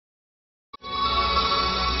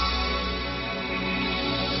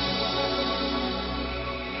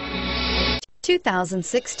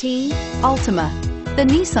2016 Altima. The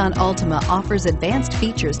Nissan Altima offers advanced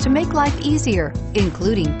features to make life easier,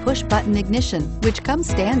 including push-button ignition, which comes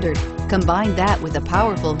standard. Combine that with a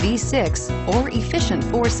powerful V6 or efficient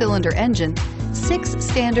 4-cylinder engine, 6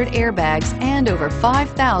 standard airbags, and over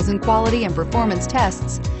 5,000 quality and performance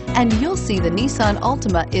tests, and you'll see the Nissan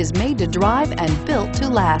Altima is made to drive and built to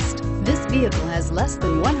last. This vehicle has less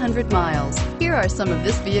than 100 miles. Here are some of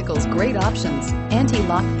this vehicle's great options: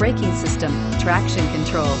 anti-lock braking system, traction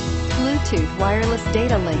control, Bluetooth wireless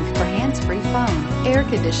data link for hands-free phone, air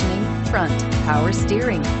conditioning, front, power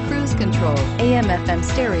steering, cruise control, AM/FM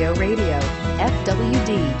stereo radio,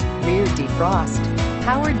 FWD, rear defrost,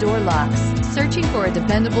 power door locks. Searching for a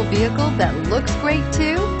dependable vehicle that looks great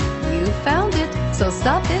too? You found it, so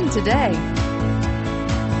stop in today.